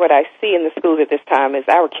 what I see in the schools at this time is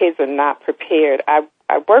our kids are not prepared. I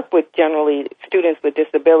work with generally students with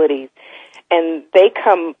disabilities, and they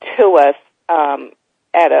come to us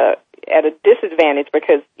at a disadvantage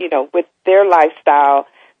because, you know, with their lifestyle,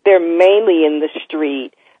 they're mainly in the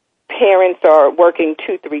street. Parents are working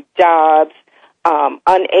 2-3 jobs,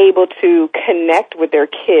 unable to connect with their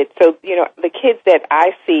kids. So, you know, the kids that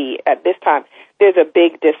I see at this time, there's a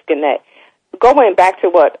big disconnect. Going back to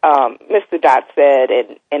what Mr. Dot said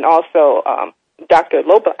and also Dr.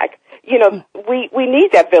 Loblack, you know, we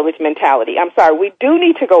need that village mentality. I'm sorry, we do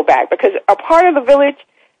need to go back because a part of the village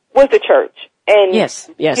was the church. And, yes.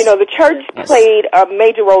 you know, the church played a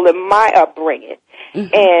major role in my upbringing.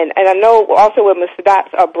 Mm-hmm. And I know also with Mr.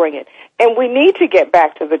 Dott's upbringing. And we need to get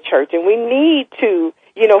back to the church, and we need to,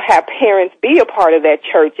 you know, have parents be a part of that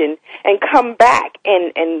church and come back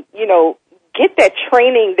and, you know, get that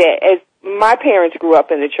training that as my parents grew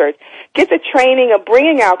up in the church, get the training of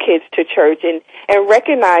bringing our kids to church and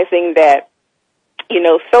recognizing that, you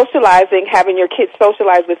know, socializing, having your kids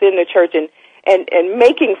socialize within the church and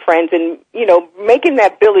making friends and, you know, making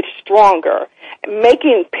that village stronger,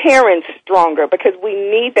 making parents stronger because we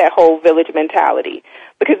need that whole village mentality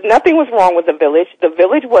because nothing was wrong with the village. The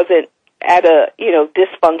village wasn't at a, you know,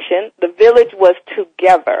 dysfunction. The village was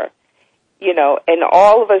together, you know, and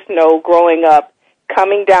all of us know growing up,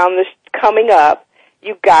 coming up,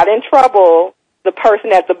 you got in trouble. The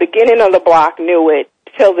person at the beginning of the block knew it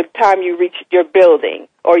till the time you reached your building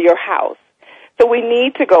or your house. So we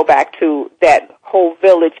need to go back to that whole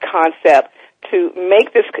village concept to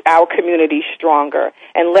make this our community stronger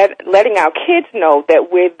and letting our kids know that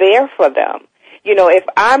we're there for them. You know, if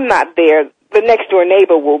I'm not there, the next door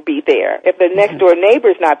neighbor will be there. If the next door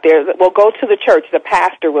neighbor's not there, we'll go to the church. The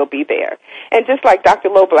pastor will be there. And just like Dr.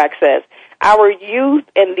 Loblack says, our youth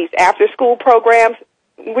and these after-school programs,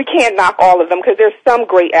 we can't knock all of them because there's some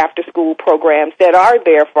great after-school programs that are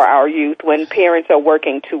there for our youth when parents are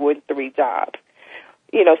working 2 or 3 jobs.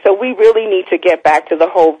 You know, so we really need to get back to the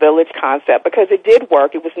whole village concept because it did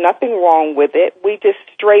work. It was nothing wrong with it. We just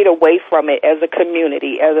strayed away from it as a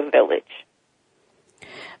community, as a village.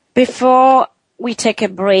 Before we take a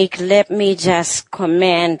break, let me just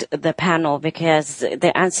commend the panel because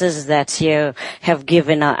the answers that you have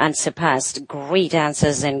given are unsurpassed. Great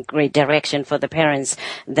answers and great direction for the parents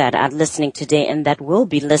that are listening today and that will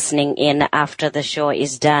be listening in after the show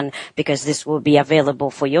is done because this will be available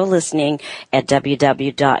for your listening at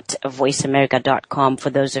www.voiceamerica.com for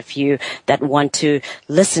those of you that want to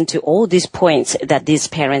listen to all these points that these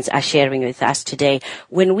parents are sharing with us today.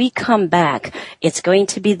 When we come back, it's going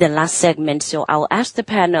to be the last segment, so I'll ask the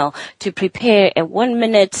panel to prepare a 1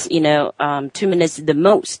 minute, 2 minutes the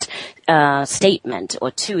most, statement or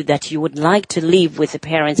 2 that you would like to leave with the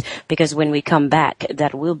parents because when we come back,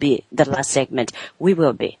 that will be the last segment. We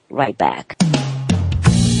will be right back.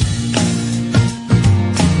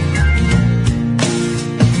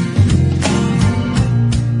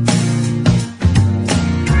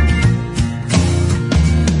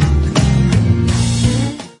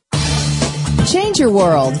 Change your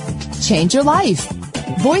world. Change your life.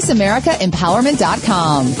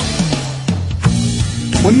 VoiceAmericaEmpowerment.com.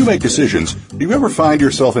 When you make decisions, do you ever find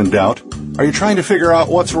yourself in doubt? Are you trying to figure out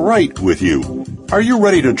what's right with you? Are you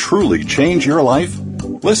ready to truly change your life?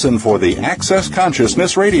 Listen for the Access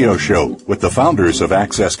Consciousness radio show with the founders of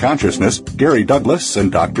Access Consciousness, Gary Douglas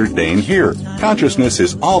and Dr. Dane Here. Consciousness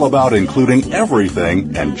is all about including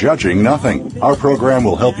everything and judging nothing. Our program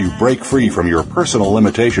will help you break free from your personal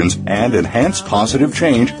limitations and enhance positive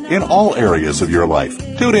change in all areas of your life.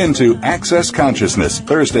 Tune in to Access Consciousness,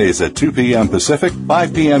 Thursdays at 2 p.m. Pacific,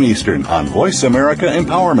 5 p.m. Eastern on Voice America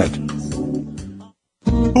Empowerment.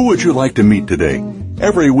 Who would you like to meet today?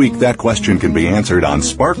 Every week, that question can be answered on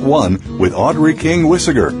Spark One with Audrey King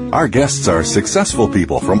Wissiger. Our guests are successful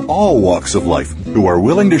people from all walks of life who are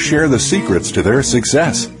willing to share the secrets to their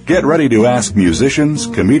success. Get ready to ask musicians,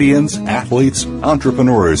 comedians, athletes,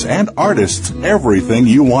 entrepreneurs, and artists everything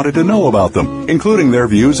you wanted to know about them, including their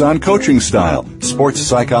views on coaching style, sports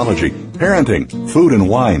psychology, parenting, food and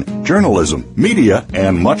wine, journalism, media,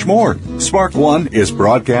 and much more. Spark One is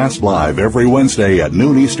broadcast live every Wednesday at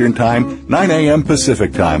noon Eastern Time, 9 a.m.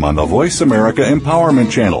 Pacific Time on the Voice America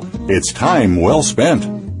Empowerment Channel. It's time well spent.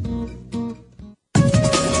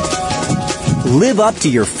 Live up to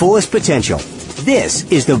your fullest potential. This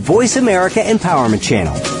is the Voice America Empowerment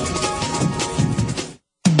Channel.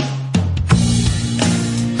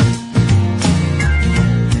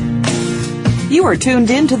 You are tuned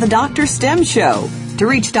in to the Dr. Stem Show. To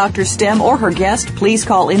reach Dr. Stem or her guest, please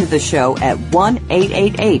call into the show at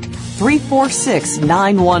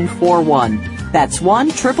 1-888-346-9141. That's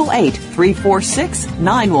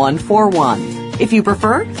 1-888-346-9141. If you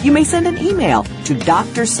prefer, you may send an email to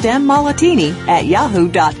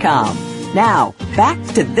drstemmalattini@yahoo.com. Now, back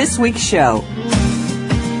to this week's show.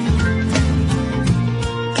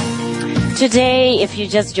 Today, if you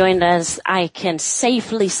just joined us, I can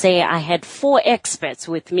safely say I had 4 experts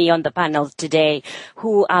with me on the panel today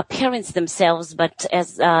who are parents themselves, but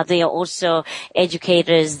as they are also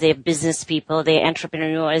educators, they're business people, they're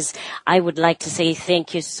entrepreneurs. I would like to say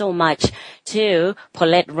thank you so much to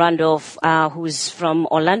Paulette Randolph, who's from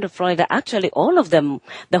Orlando, Florida. Actually, all of them,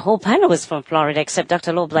 the whole panel is from Florida, except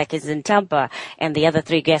Dr. Loblack is in Tampa, and the other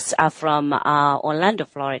 3 guests are from Orlando,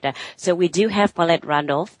 Florida. So we do have Paulette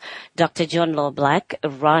Randolph, Dr. John Loblack,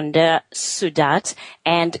 Rhonda, Soudart,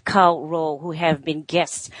 and Rhowe, who have been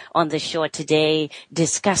guests on the show today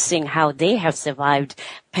discussing how they have survived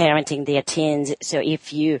parenting their teens. So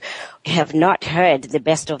if you have not heard the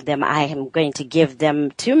best of them, I am going to give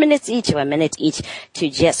them 2 minutes each or a minute each to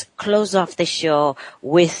just close off the show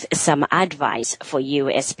with some advice for you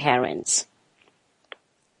as parents.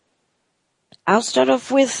 I'll start off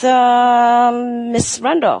with Miss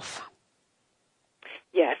Randolph.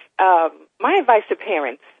 Yes. My advice to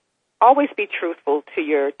parents, always be truthful to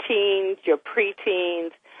your teens, your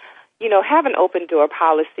preteens. You know, have an open door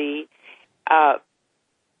policy. I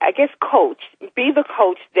guess be the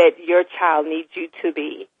coach that your child needs you to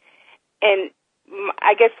be. And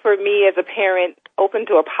I guess for me as a parent, open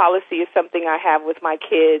door policy is something I have with my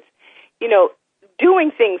kids. You know, doing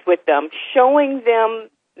things with them, showing them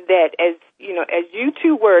that as you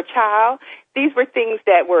two were a child, these were things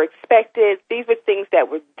that were expected. These were things that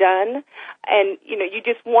were done. And, you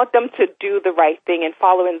just want them to do the right thing and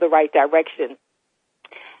follow in the right direction.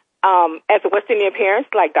 As a West Indian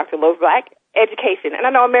parent, like Dr. Loblack, education. And I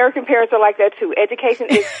know American parents are like that too. Education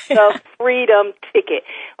is the freedom ticket.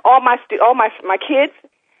 All my kids,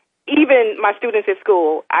 even my students at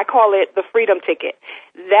school, I call it the freedom ticket.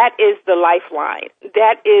 That is the lifeline.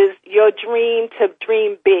 That is your dream to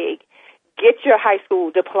dream big. Get your high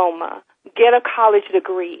school diploma. Get a college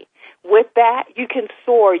degree. With that, you can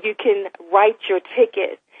soar. You can write your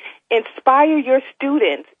ticket. Inspire your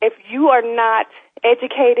students. If you are not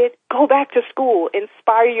educated, go back to school.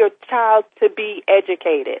 Inspire your child to be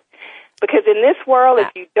educated. Because in this world,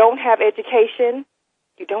 if you don't have education,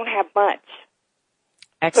 you don't have much.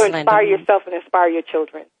 Excellent. So inspire yourself and inspire your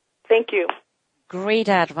children. Thank you. Great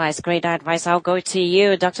advice. Great advice. I'll go to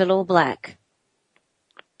you, Dr. Loblack.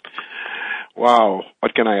 Wow.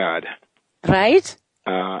 What can I add? Right?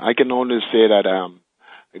 I can only say that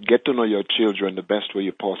get to know your children the best way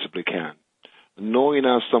you possibly can. Knowing,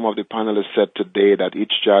 as some of the panelists said today, that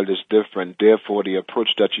each child is different, therefore the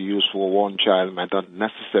approach that you use for one child might not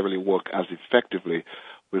necessarily work as effectively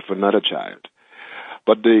with another child.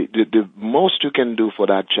 But the most you can do for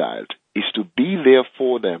that child is to be there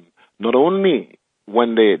for them, not only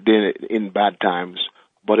when they're in bad times,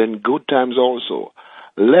 but in good times also.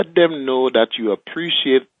 Let them know that you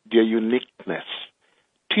appreciate their uniqueness.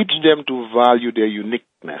 Teach them to value their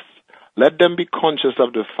uniqueness. Let them be conscious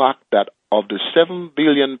of the fact that of the 7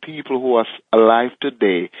 billion people who are alive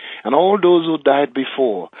today, and all those who died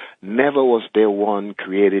before, never was there one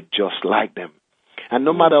created just like them. And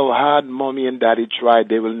no matter how hard mommy and daddy try,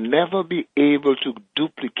 they will never be able to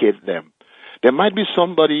duplicate them. There might be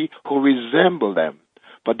somebody who resembles them,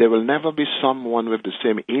 but there will never be someone with the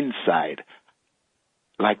same inside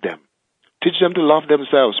like them. Teach them to love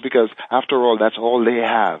themselves, because after all, that's all they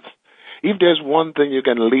have. If there's one thing you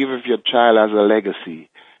can leave with your child as a legacy,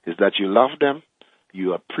 is that you love them,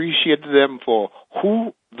 you appreciate them for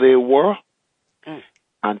who they were,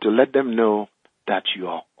 and to let them know that you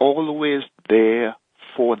are always there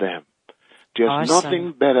for them. There's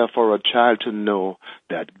nothing better for a child to know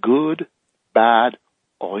that good, bad,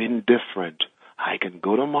 or indifferent, I can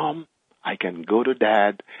go to mom, I can go to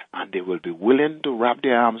dad, and they will be willing to wrap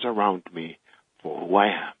their arms around me for who I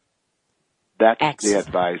am. That's the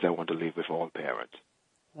advice I want to leave with all parents.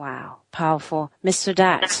 Wow, powerful. Mr.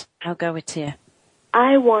 Soudart, I'll go with you.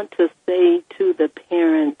 I want to say to the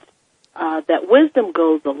parents that wisdom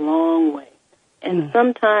goes a long way. And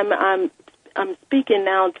sometimes I'm speaking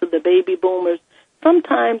now to the baby boomers.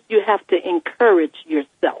 Sometimes you have to encourage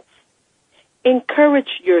yourself.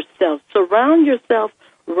 Encourage yourself. Surround yourself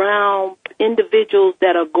around individuals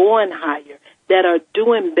that are going higher, that are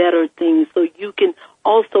doing better things, so you can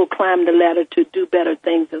also climb the ladder to do better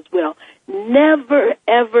things as well. Never,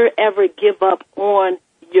 ever, ever give up on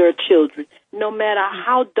your children, no matter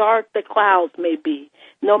how dark the clouds may be,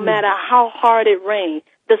 no matter how hard it rains.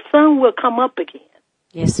 The sun will come up again.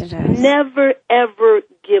 Yes, it does. Never, ever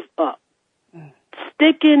give up.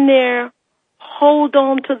 Stick in there, hold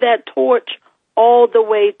on to that torch all the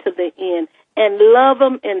way to the end, and love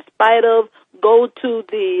them in spite of. Go to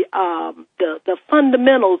the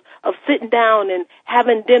fundamentals of sitting down and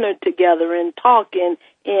having dinner together and talking,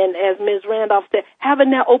 and as Ms. Randolph said,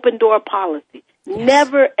 having that open door policy. Yes.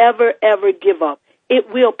 Never, ever, ever give up. It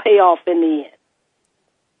will pay off in the end.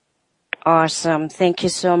 Awesome. Thank you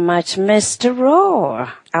so much, Mr.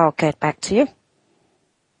 Rhowe. I'll get back to you.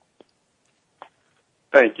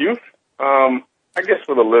 Thank you. I guess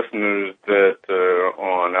for the listeners that are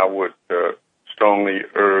on, I would strongly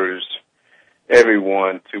urge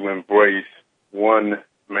everyone to embrace one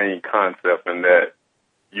main concept, and that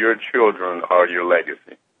your children are your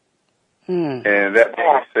legacy. And that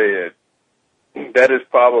being said, that is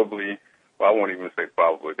probably, well, I won't even say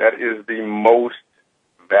probably, that is the most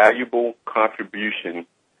valuable contribution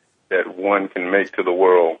that one can make to the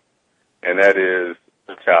world, and that is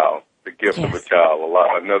the child, the gift of a child,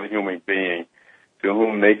 another human being to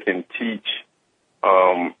whom they can teach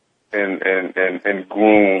and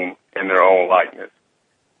groom in their own likeness.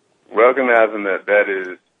 Recognizing that that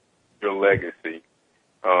is your legacy,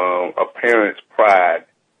 a parent's pride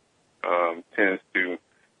tends to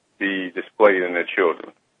be displayed in their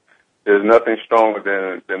children. There's nothing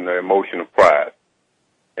stronger than the emotion of pride.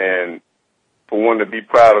 And for one to be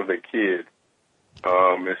proud of their kid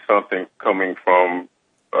is something coming from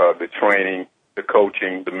the training, the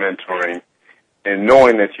coaching, the mentoring, and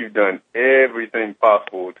knowing that you've done everything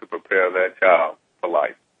possible to prepare that child for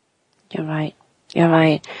life. You're right. You're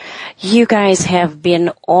right. You guys have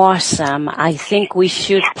been awesome. I think we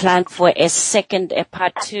should plan for a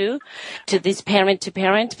part 2 to this parent to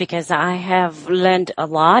parent, because I have learned a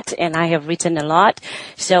lot and I have written a lot.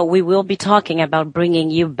 So we will be talking about bringing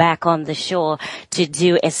you back on the show to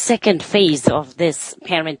do a second phase of this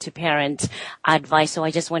parent to parent advice. So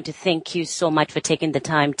I just want to thank you so much for taking the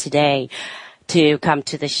time today to come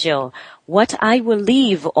to the show. What I will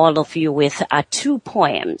leave all of you with are 2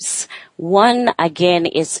 poems. One, again,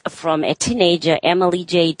 is from a teenager, Emily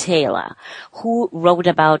J. Taylor, who wrote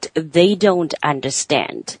about They Don't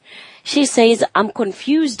Understand. She says, I'm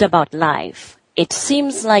confused about life. It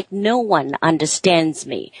seems like no one understands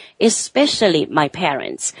me, especially my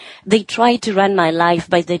parents. They try to run my life,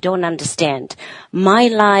 but they don't understand. My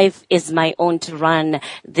life is my own to run.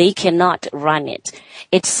 They cannot run it.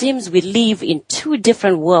 It seems we live in 2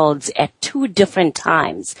 different worlds at 2 different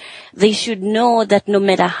times. They should know that no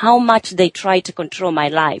matter how much they try to control my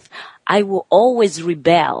life, I will always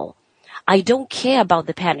rebel. I don't care about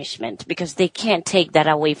the punishment, because they can't take that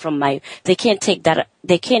away they can't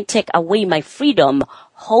take away my freedom,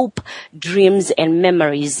 hope, dreams, and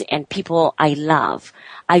memories, and people I love.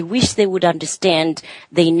 I wish they would understand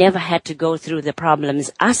they never had to go through the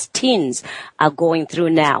problems us teens are going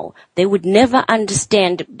through now. They would never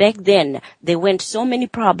understand back then. They went so many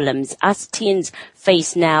problems us teens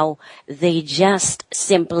face now. They just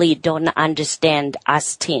simply don't understand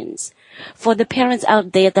us teens. For the parents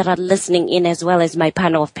out there that are listening in, as well as my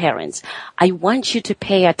panel of parents, I want you to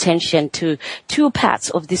pay attention to 2 parts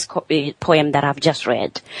of this poem that I've just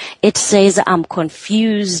read. It says, I'm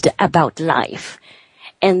confused about life.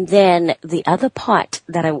 And then the other part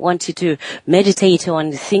that I want you to meditate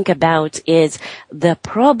on, think about, is the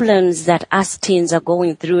problems that us teens are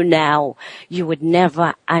going through now. You would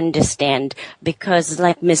never understand, because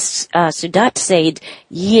like Miss Soudart said,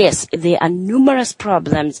 yes, there are numerous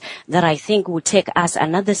problems that I think will take us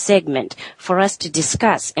another segment for us to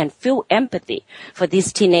discuss and feel empathy for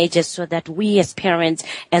these teenagers, so that we as parents,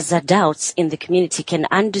 as adults in the community, can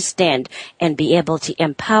understand and be able to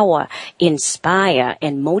empower, inspire,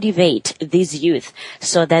 and motivate these youth,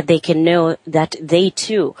 so that they can know that they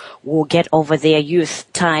too will get over their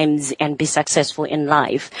youth times and be successful in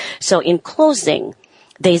life. So in closing,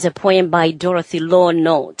 there's a poem by Dorothy Law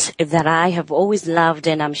Note that I have always loved,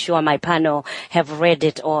 and I'm sure my panel have read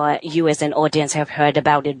it, or you as an audience have heard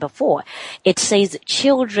about it before. It says,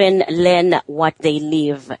 children learn what they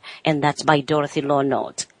live, and that's by Dorothy Law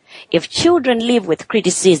Note. If children live with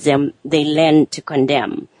criticism, they learn to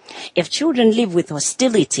condemn. If children live with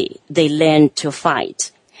hostility, they learn to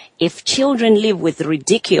fight. If children live with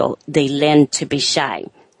ridicule, they learn to be shy.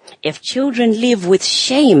 If children live with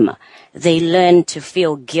shame, they learn to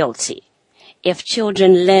feel guilty. If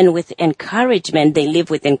children learn with encouragement, they live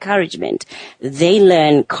with encouragement. They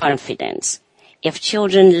learn confidence. If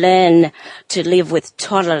children learn to live with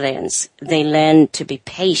tolerance, they learn to be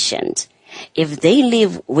patient. If they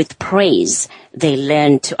live with praise, they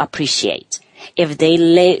learn to appreciate. If they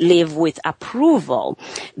live with approval,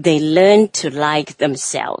 they learn to like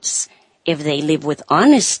themselves. If they live with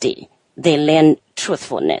honesty, they learn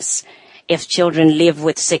truthfulness. If children live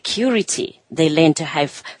with security, they learn to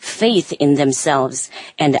have faith in themselves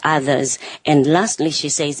and others. And lastly, she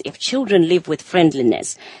says, if children live with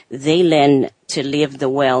friendliness, they learn to live the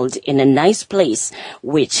world in a nice place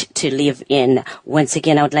which to live in. Once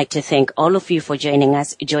again, I would like to thank all of you for joining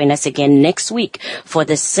us. Join us again next week for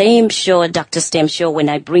the same show, Dr. STEM Show, when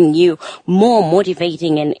I bring you more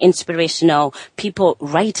motivating and inspirational people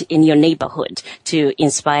right in your neighborhood to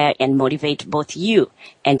inspire and motivate both you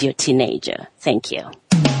and your teenager. Thank you.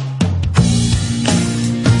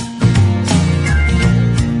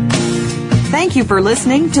 Thank you for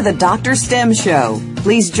listening to the Dr. STEM Show.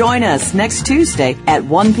 Please join us next Tuesday at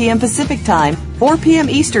 1 p.m. Pacific Time, 4 p.m.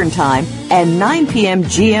 Eastern Time, and 9 p.m.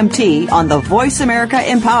 GMT on the Voice America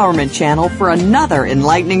Empowerment Channel for another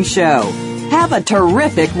enlightening show. Have a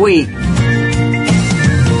terrific week.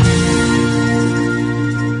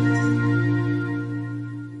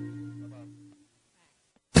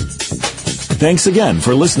 Thanks again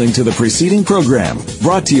for listening to the preceding program,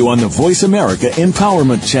 brought to you on the Voice America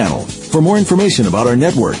Empowerment Channel. For more information about our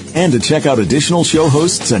network and to check out additional show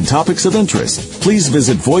hosts and topics of interest, please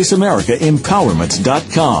visit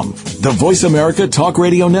voiceamericaempowerment.com. The Voice America Talk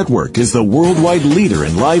Radio Network is the worldwide leader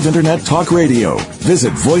in live Internet talk radio.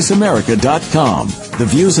 Visit voiceamerica.com. The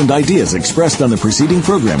views and ideas expressed on the preceding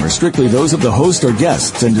program are strictly those of the host or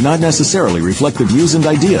guests and do not necessarily reflect the views and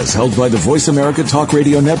ideas held by the Voice America Talk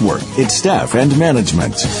Radio Network, its staff, and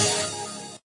management.